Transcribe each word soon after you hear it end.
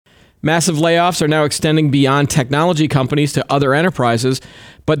Massive layoffs are now extending beyond technology companies to other enterprises,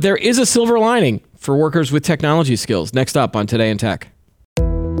 but there is a silver lining for workers with technology skills. Next up on Today in Tech.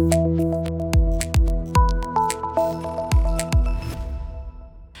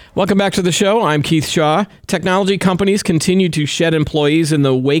 Welcome back to the show. I'm Keith Shaw. Technology companies continue to shed employees in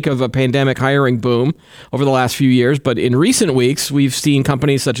the wake of a pandemic hiring boom over the last few years. But in recent weeks, we've seen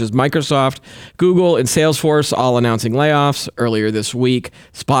companies such as Microsoft, Google, and Salesforce all announcing layoffs. Earlier this week,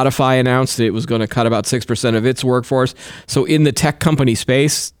 Spotify announced it was going to cut about 6% of its workforce. So in the tech company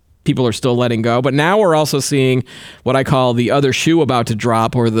space, people are still letting go. But now we're also seeing what I call the other shoe about to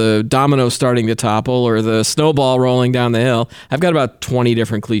drop, or the domino starting to topple, or the snowball rolling down the hill. I've got about 20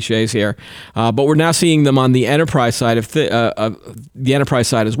 different cliches here. But we're now seeing them on the enterprise side of the enterprise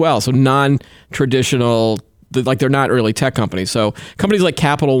side as well. So non-traditional, like they're not really tech companies. So companies like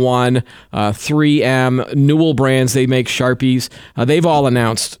Capital One, 3M, Newell Brands, they make Sharpies. They've all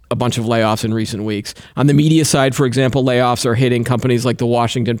announced a bunch of layoffs in recent weeks. On the media side, for example, layoffs are hitting companies like the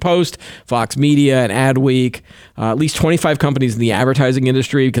Washington Post, Fox Media, and Adweek. At least 25 companies in the advertising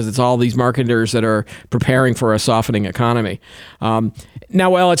industry, because it's all these marketers that are preparing for a softening economy. Now,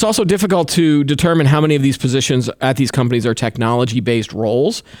 well, it's also difficult to determine how many of these positions at these companies are technology-based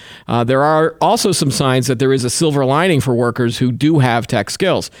roles. There are also some signs that there is a silver lining for workers who do have tech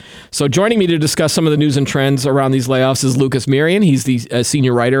skills. So joining me to discuss some of the news and trends around these layoffs is Lucas Mirian. He's the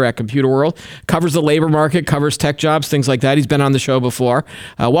senior writer at Computer World, covers the labor market, covers tech jobs, things like that. He's been on the show before.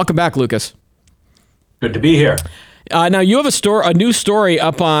 Welcome back, Lucas. Good to be here. Now, you have a new story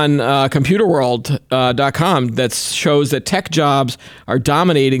up on computerworld.com that shows that tech jobs are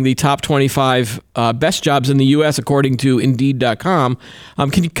dominating the top 25 best jobs in the U.S. according to Indeed.com.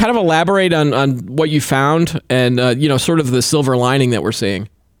 Can you kind of elaborate on what you found and sort of the silver lining that we're seeing?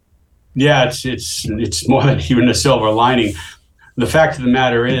 Yeah, it's more than even a silver lining. The fact of the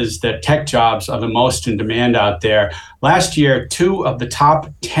matter is that tech jobs are the most in demand out there. Last year, 2 of the top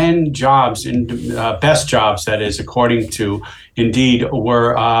 10 jobs, best jobs, that is, according to Indeed,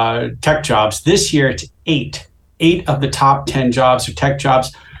 were tech jobs. This year, it's 8. 8 of the top 10 jobs are tech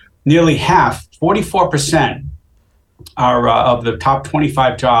jobs. Nearly half, 44%, of the top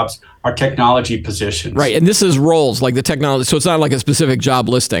 25 jobs are technology positions. Right, and this is roles, like the technology, so it's not like a specific job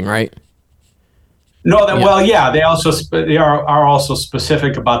listing, right? No, they are also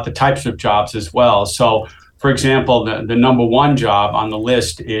specific about the types of jobs as well. So, for example, the number 1 job on the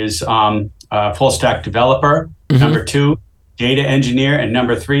list is full stack developer. Mm-hmm. Number 2, data engineer, and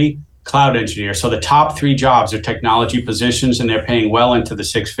number 3, cloud engineer. So the top 3 jobs are technology positions, and they're paying well into the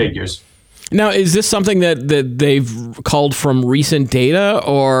 6 figures. Now, is this something that they've culled from recent data,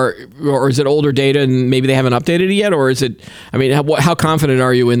 or is it older data and maybe they haven't updated it yet, or is it? I mean, how confident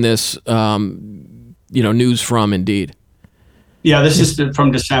are you in this? News from Indeed. Yeah, this is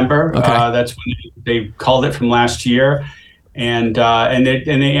from December. Okay. That's when they called it from last year, and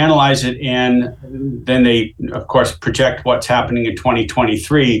they analyze it, and then they, of course, project what's happening in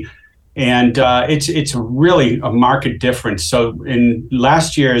 2023, and it's really a market difference. So in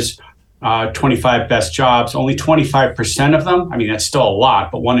last year's 25 best jobs, only 25% of them, I mean, that's still a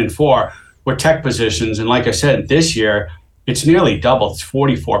lot, but 1 in 4 were tech positions, and like I said, this year it's nearly double. It's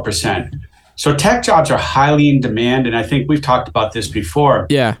 44%. So tech jobs are highly in demand, and I think we've talked about this before.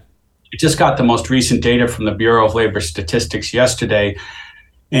 Yeah. We just got the most recent data from the Bureau of Labor Statistics yesterday,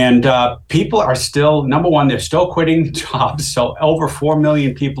 and people are still, number one, they're still quitting jobs. So over 4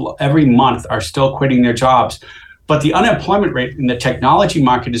 million people every month are still quitting their jobs. But the unemployment rate in the technology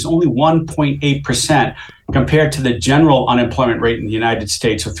market is only 1.8% compared to the general unemployment rate in the United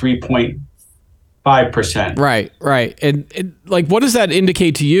States of 3.5%. Right. And like, what does that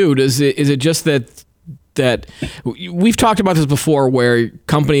indicate to you? Is it just that we've talked about this before, where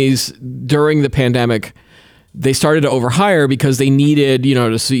companies during the pandemic, they started to overhire because they needed,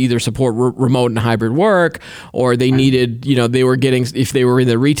 to either support remote and hybrid work, or they needed, they were getting, if they were in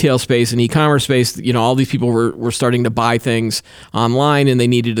the retail space and e-commerce space, all these people were starting to buy things online, and they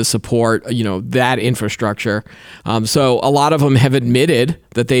needed to support, that infrastructure. So a lot of them have admitted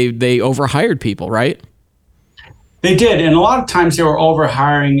that they overhired people, right? They did, and a lot of times they were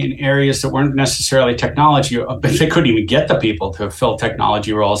overhiring in areas that weren't necessarily technology, but they couldn't even get the people to fill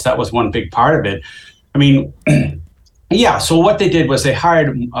technology roles. That was one big part of it. I mean, yeah, so what they did was they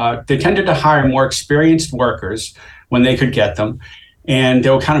tended to hire more experienced workers when they could get them. And they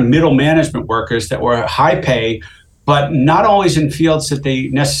were kind of middle management workers that were high pay, but not always in fields that they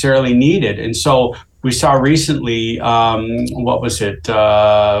necessarily needed. And so we saw recently,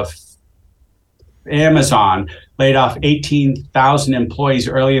 Amazon laid off 18,000 employees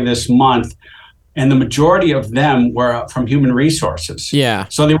earlier this month and the majority of them were from human resources. Yeah.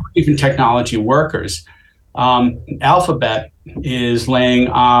 So they weren't even technology workers. Alphabet is laying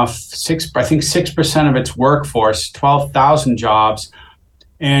off 6% of its workforce, 12,000 jobs.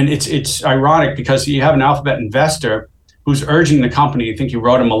 And it's ironic because you have an Alphabet investor who's urging the company. I think you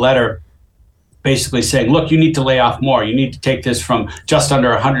wrote him a letter basically saying, look, you need to lay off more. You need to take this from just under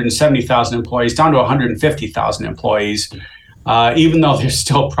 170,000 employees down to 150,000 employees, even though they're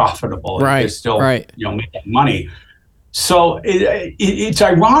still profitable. Right. They're still right. Making money. So it's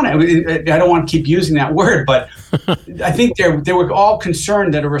ironic. I don't want to keep using that word, but I think they were all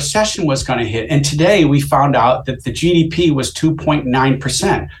concerned that a recession was going to hit. And today we found out that the GDP was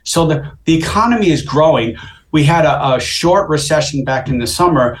 2.9%. So the economy is growing. We had a short recession back in the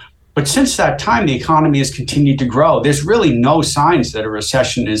summer, but since that time, the economy has continued to grow. There's really no signs that a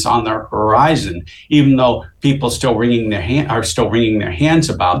recession is on the horizon, even though people are still wringing their hands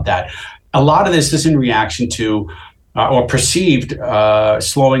about that. A lot of this is in reaction to or perceived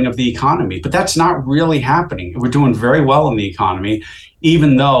slowing of the economy, but that's not really happening. We're doing very well in the economy,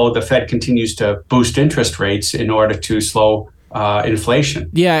 even though the Fed continues to boost interest rates in order to slow inflation.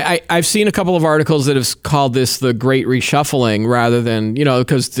 Yeah, I've seen a couple of articles that have called this the Great Reshuffling rather than,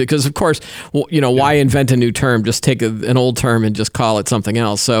 because of course, why invent a new term? Just take an old term and just call it something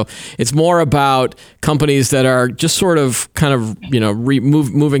else. So it's more about companies that are just sort of kind of,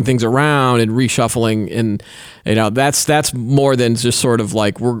 moving things around and reshuffling. And, that's more than just sort of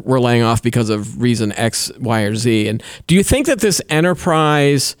like we're laying off because of reason X, Y, or Z. And do you think that this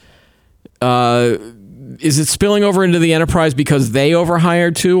enterprise, is it spilling over into the enterprise because they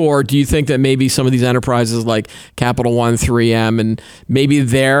overhired too? Or do you think that maybe some of these enterprises like Capital One, 3M, and maybe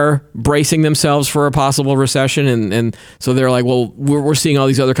they're bracing themselves for a possible recession? And so they're like, well, we're seeing all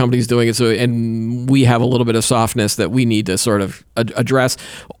these other companies doing it. And we have a little bit of softness that we need to sort of address.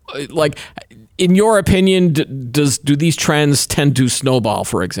 Like, in your opinion, do these trends tend to snowball,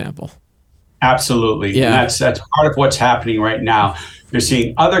 for example? Absolutely. Yeah. And that's part of what's happening right now. You're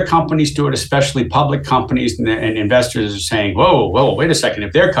seeing other companies do it, especially public companies, and investors are saying, whoa, wait a second.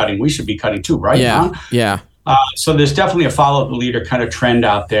 If they're cutting, we should be cutting too, right? Yeah, yeah. So there's definitely a follow the leader kind of trend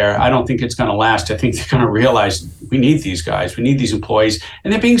out there. I don't think it's going to last. I think they're going to realize we need these guys. We need these employees.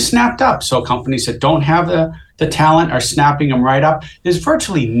 And they're being snapped up. So companies that don't have the talent are snapping them right up. There's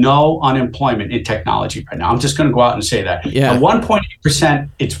virtually no unemployment in technology right now. I'm just going to go out and say that. Yeah. At 1.8%,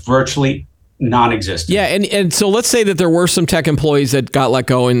 it's virtually non-existent. Yeah, and so let's say that there were some tech employees that got let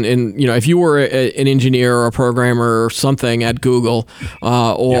go, and if you were an engineer or a programmer or something at Google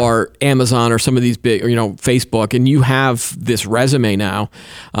or Amazon or some of these big, Facebook, and you have this resume now,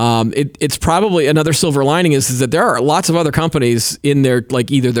 it's probably another silver lining is that there are lots of other companies in their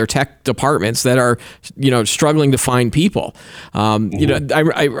either their tech departments that are struggling to find people.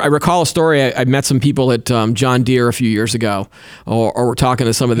 I recall a story. I met some people at John Deere a few years ago, or we're talking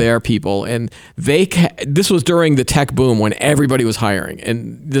to some of their people, and this was during the tech boom when everybody was hiring,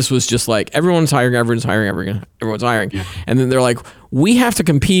 and this was just like everyone's hiring. Yeah. And then they're like, we have to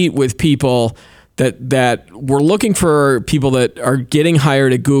compete with people that we're looking for people that are getting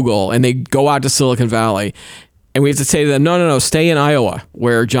hired at Google, and they go out to Silicon Valley. And we have to say to them, no, stay in Iowa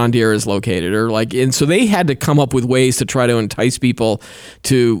where John Deere is located, and so they had to come up with ways to try to entice people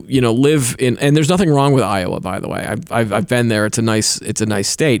to, live in. And there's nothing wrong with Iowa, by the way. I've been there. It's a nice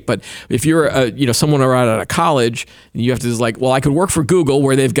state. But if you're someone right out of college, you have to just well, I could work for Google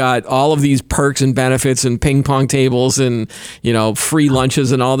where they've got all of these perks and benefits and ping pong tables and free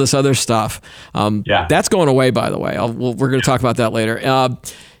lunches and all this other stuff. That's going away, by the way. We're going to talk about that later.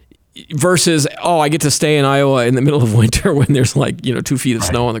 Versus, I get to stay in Iowa in the middle of winter when there's 2 feet of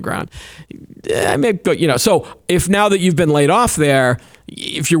snow on the ground. So if now that you've been laid off there,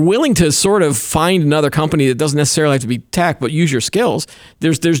 if you're willing to sort of find another company that doesn't necessarily have to be tech, but use your skills,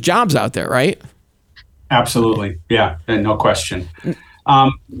 there's jobs out there, right? Absolutely. Yeah, no question.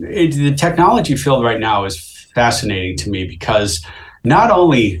 The technology field right now is fascinating to me because not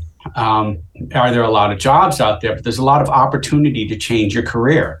only are there a lot of jobs out there, but there's a lot of opportunity to change your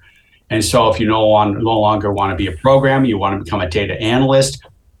career. And so if you no longer want to be a programmer, you want to become a data analyst,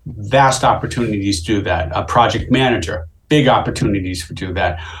 vast opportunities to do that. A project manager, big opportunities to do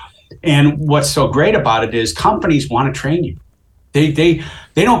that. And what's so great about it is companies want to train you. They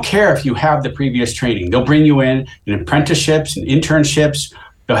don't care if you have the previous training. They'll bring you in apprenticeships and internships.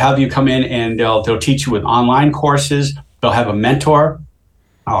 They'll have you come in and they'll teach you with online courses. They'll have a mentor.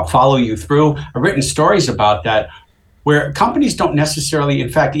 I'll follow you through. I've written stories about that, where companies don't necessarily, in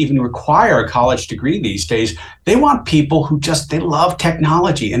fact, even require a college degree these days. They want people who they love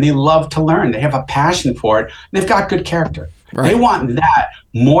technology and they love to learn. They have a passion for it and they've got good character. Right. They want that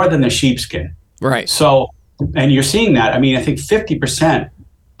more than the sheepskin. Right. So, and you're seeing that. I mean, I think 50%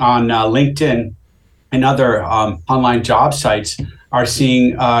 on LinkedIn and other online job sites are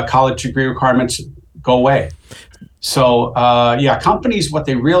seeing college degree requirements go away. So, companies, what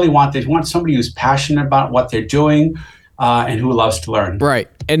they really want, they want somebody who's passionate about what they're doing and who loves to learn. Right.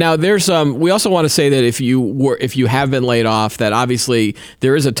 And now there's we also want to say that if you have been laid off, that obviously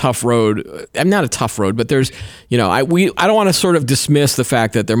there is a tough road. I'm not a tough road, but there's, I don't want to sort of dismiss the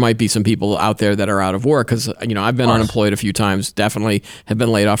fact that there might be some people out there that are out of work, because I've been unemployed a few times, definitely have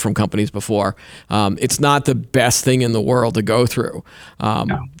been laid off from companies before. It's not the best thing in the world to go through.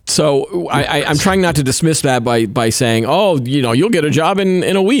 No. So I'm trying not to dismiss that by saying, oh, you'll get a job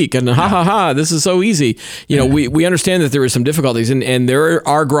in a week, and ha, this is so easy. We understand that there is some difficulties, and there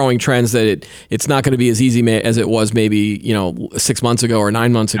are growing trends that it's not going to be as easy as it was maybe 6 months ago or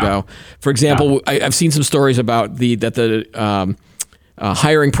 9 months ago. For example, I've seen some stories about the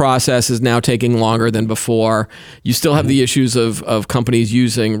hiring process is now taking longer than before. You still have the issues of companies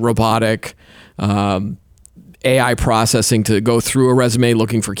using robotic AI processing to go through a resume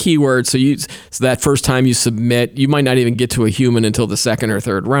looking for keywords. So that first time you submit, you might not even get to a human until the second or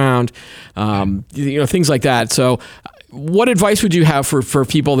third round. Things like that. So what advice would you have for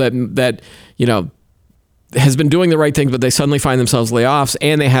people that has been doing the right thing, but they suddenly find themselves layoffs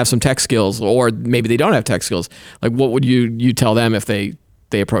and they have some tech skills, or maybe they don't have tech skills? Like, what would you tell them if they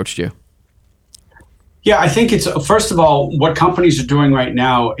approached you? Yeah, I think it's, first of all, what companies are doing right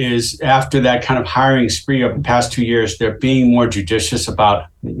now is, after that kind of hiring spree of the past 2 years, they're being more judicious about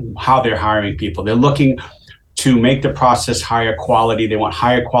how they're hiring people. They're looking to make the process higher quality. They want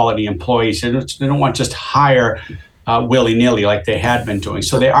higher quality employees. They don't want just hire willy-nilly like they had been doing.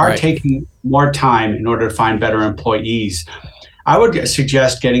 So they are taking more time in order to find better employees. I would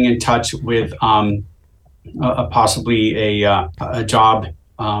suggest getting in touch with possibly a job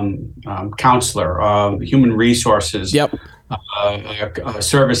counselor, human resources,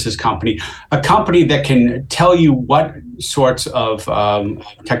 services company, a company that can tell you what sorts of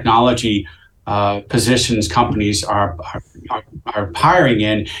technology positions companies are hiring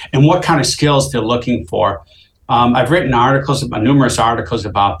in, and what kind of skills they're looking for. I've written numerous articles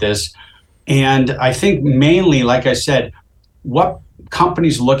about this, and I think mainly, like I said, what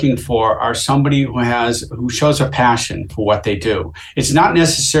companies looking for are somebody who shows a passion for what they do. It's not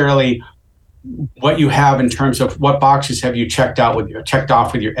necessarily what you have in terms of what boxes have you checked off with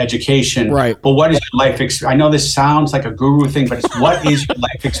your education, right? But what is your life experience? I know this sounds like a guru thing, but it's what is your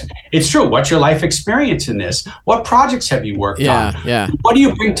life experience? It's true. What's your life experience in this? What projects have you worked on? Yeah. What do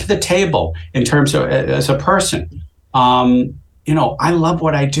you bring to the table in terms of as a person? I love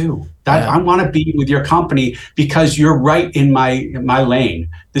what I do. I want to be with your company because you're right in my lane.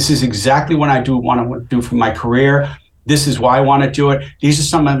 This is exactly what I want to do for my career. This is why I want to do it. These are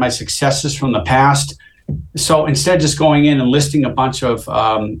some of my successes from the past. So instead of just going in and listing a bunch of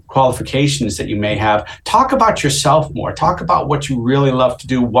qualifications that you may have, talk about yourself more. Talk about what you really love to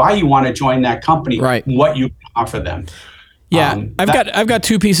do, why you want to join that company, what you can offer them. Yeah, I've got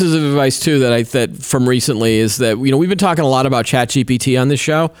two pieces of advice too that from recently is that we've been talking a lot about ChatGPT on this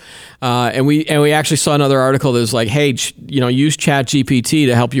show, and we actually saw another article that was like, hey, use ChatGPT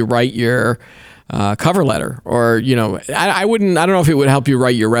to help you write your cover letter, or I don't know if it would help you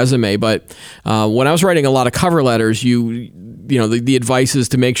write your resume, but when I was writing a lot of cover letters, the advice is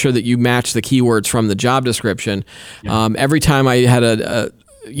to make sure that you match the keywords from the job description. Yeah. Every time I had a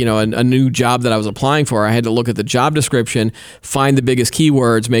new job that I was applying for, I had to look at the job description, find the biggest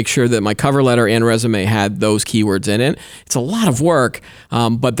keywords, make sure that my cover letter and resume had those keywords in it. It's a lot of work,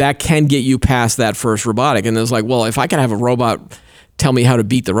 but that can get you past that first robotic. And it's like, well, if I could have a robot tell me how to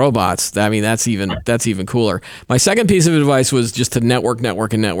beat the robots, I mean, that's even cooler. My second piece of advice was just to network.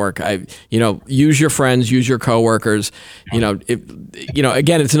 Use your friends, use your coworkers. Again,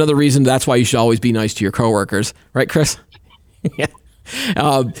 it's another reason. That's why you should always be nice to your coworkers, right, Chris? Yeah.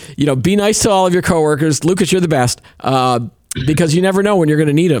 Be nice to all of your coworkers. Lucas, you're the best, because you never know when you're going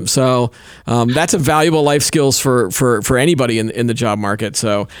to need them. So that's a valuable life skills for anybody in the job market.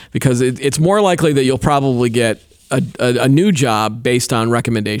 So because it's more likely that you'll probably get a new job based on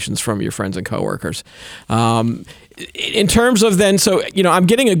recommendations from your friends and coworkers. In terms of then, so, I'm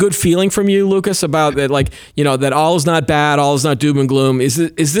getting a good feeling from you, Lucas, about that, that all is not bad, all is not doom and gloom. Is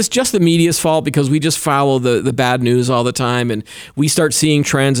this just the media's fault because we just follow the bad news all the time, and we start seeing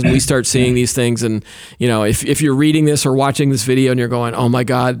trends and we start seeing these things, and, if you're reading this or watching this video and you're going, oh my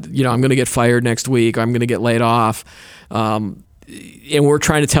God, I'm going to get fired next week, or I'm going to get laid off, and we're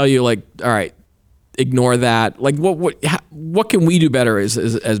trying to tell you, all right, ignore that. What can we do better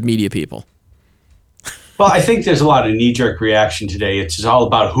as media people? Well, I think there's a lot of knee-jerk reaction today. It's all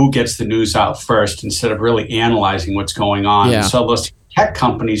about who gets the news out first instead of really analyzing what's going on. Yeah. So those tech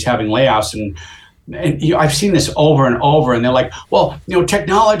companies having layoffs, and I've seen this over and over, and they're like, well,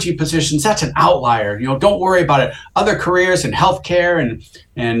 technology positions, that's an outlier. Don't worry about it. Other careers in healthcare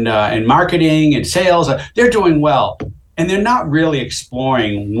and marketing and sales, they're doing well. And they're not really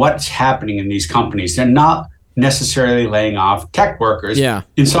exploring what's happening in these companies. They're not necessarily laying off tech workers. Yeah.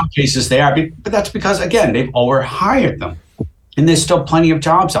 In some cases they are, but that's because, again, they've overhired them. And there's still plenty of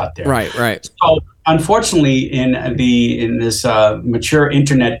jobs out there. Right. So unfortunately, in this mature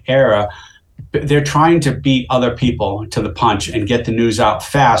internet era, they're trying to beat other people to the punch and get the news out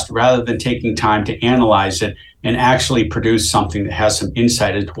fast rather than taking time to analyze it and actually produce something that has some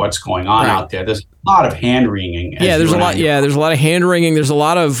insight into what's going on out there. There's a lot of hand wringing. There's a lot. Yeah, there's a lot of hand wringing. There's a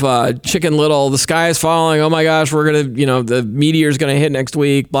lot of Chicken Little. The sky is falling. Oh my gosh, we're gonna, the meteor's gonna hit next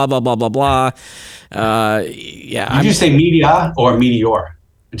week. Blah blah blah blah blah. Did you say media or meteor?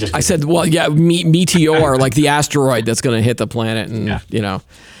 I said, well, yeah, meteor, like the asteroid that's gonna hit the planet, and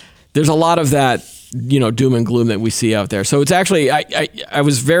there's a lot of that, doom and gloom that we see out there. So it's actually, I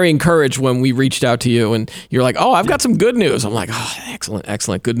was very encouraged when we reached out to you and you're like, oh, I've got some good news. I'm like, oh,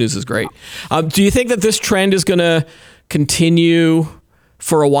 excellent. Good news is great. Do you think that this trend is going to continue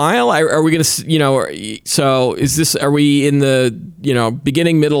for a while? Are we going to, so are we in the,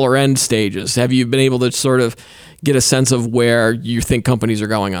 beginning, middle, or end stages? Have you been able to sort of get a sense of where you think companies are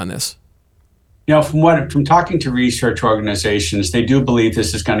going on this? From talking to research organizations, they do believe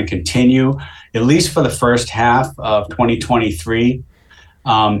this is going to continue, at least for the first half of 2023.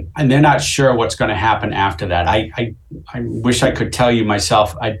 And they're not sure what's going to happen after that. I wish I could tell you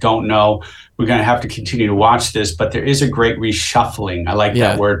myself. I don't know. We're going to have to continue to watch this, but there is a great reshuffling. I like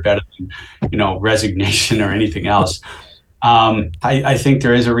that word better than, resignation or anything else. I think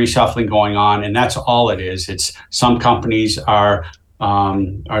there is a reshuffling going on, and that's all it is. It's some companies are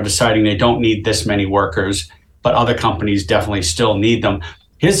deciding they don't need this many workers, but other companies definitely still need them.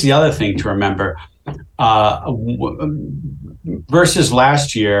 Here's the other thing to remember. Versus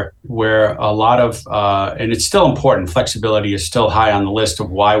last year, where a lot of, and it's still important, flexibility is still high on the list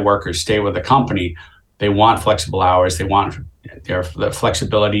of why workers stay with a company. They want flexible hours. They want their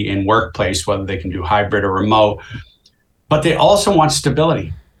flexibility in workplace, whether they can do hybrid or remote, but they also want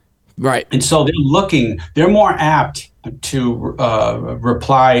stability. Right. And so they're more apt to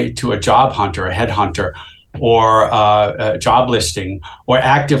reply to a job hunter, a headhunter, or a job listing, or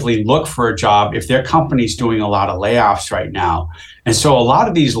actively look for a job if their company's doing a lot of layoffs right now. And so a lot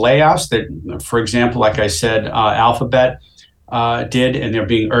of these layoffs that, for example, like I said, Alphabet did, and they're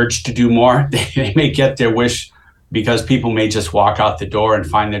being urged to do more, they may get their wish because people may just walk out the door and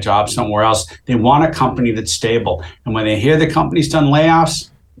find their job somewhere else. They want a company that's stable. And when they hear the company's done layoffs,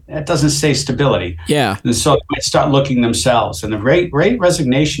 that doesn't say stability. Yeah. And so they might start looking themselves. And the great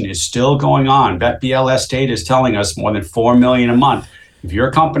resignation is still going on. BLS data is telling us more than 4 million a month. If you're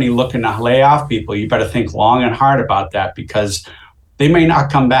a company looking to lay off people, you better think long and hard about that, because they may not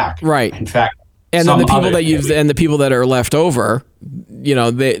come back. Right. In fact, and then the people that are left over,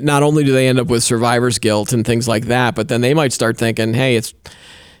 they not only do they end up with survivor's guilt and things like that, but then they might start thinking, hey, it's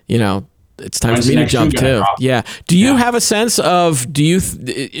time for me to jump too. Yeah. Do you have a sense of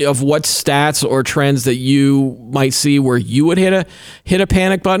of what stats or trends that you might see where you would hit a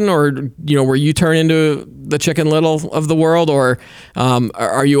panic button, or where you turn into the Chicken Little of the world, or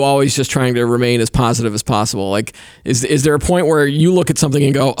are you always just trying to remain as positive as possible? Like, is there a point where you look at something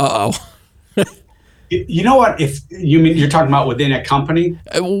and go, uh-oh? You know what? If you're talking about within a company,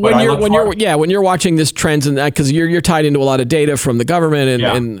 when you're watching this trends, and that, because you're tied into a lot of data from the government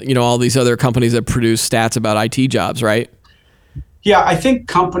and all these other companies that produce stats about IT jobs, right? Yeah, I think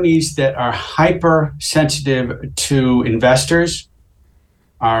companies that are hypersensitive to investors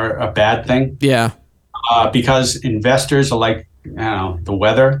are a bad thing. Yeah, because investors are like, the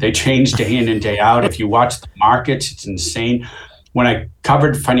weather. They change day in and day out. If you watch the markets, it's insane. When I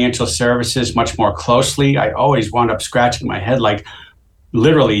covered financial services much more closely, I always wound up scratching my head, like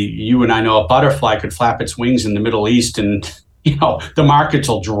literally, you and I know a butterfly could flap its wings in the Middle East and, the markets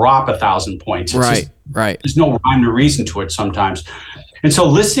will drop 1,000 points. Right. There's no rhyme or reason to it sometimes. And so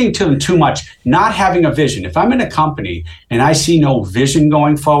listening to them too much, not having a vision. If I'm in a company and I see no vision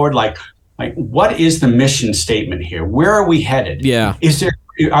going forward, like what is the mission statement here? Where are we headed? Yeah.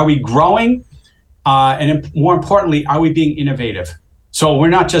 Are we growing? And more importantly, are we being innovative? So we're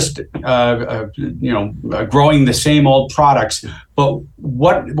not just, growing the same old products, but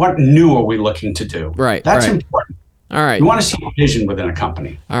what new are we looking to do? Right. That's important. All right. You want to see a vision within a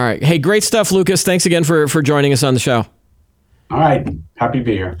company. All right. Hey, great stuff, Lucas. Thanks again for joining us on the show. All right. Happy to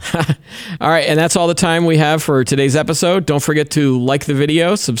be here. All right. And that's all the time we have for today's episode. Don't forget to like the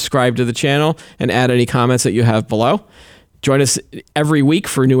video, subscribe to the channel, and add any comments that you have below. Join us every week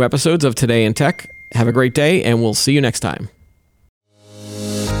for new episodes of Today in Tech. Have a great day, and we'll see you next time.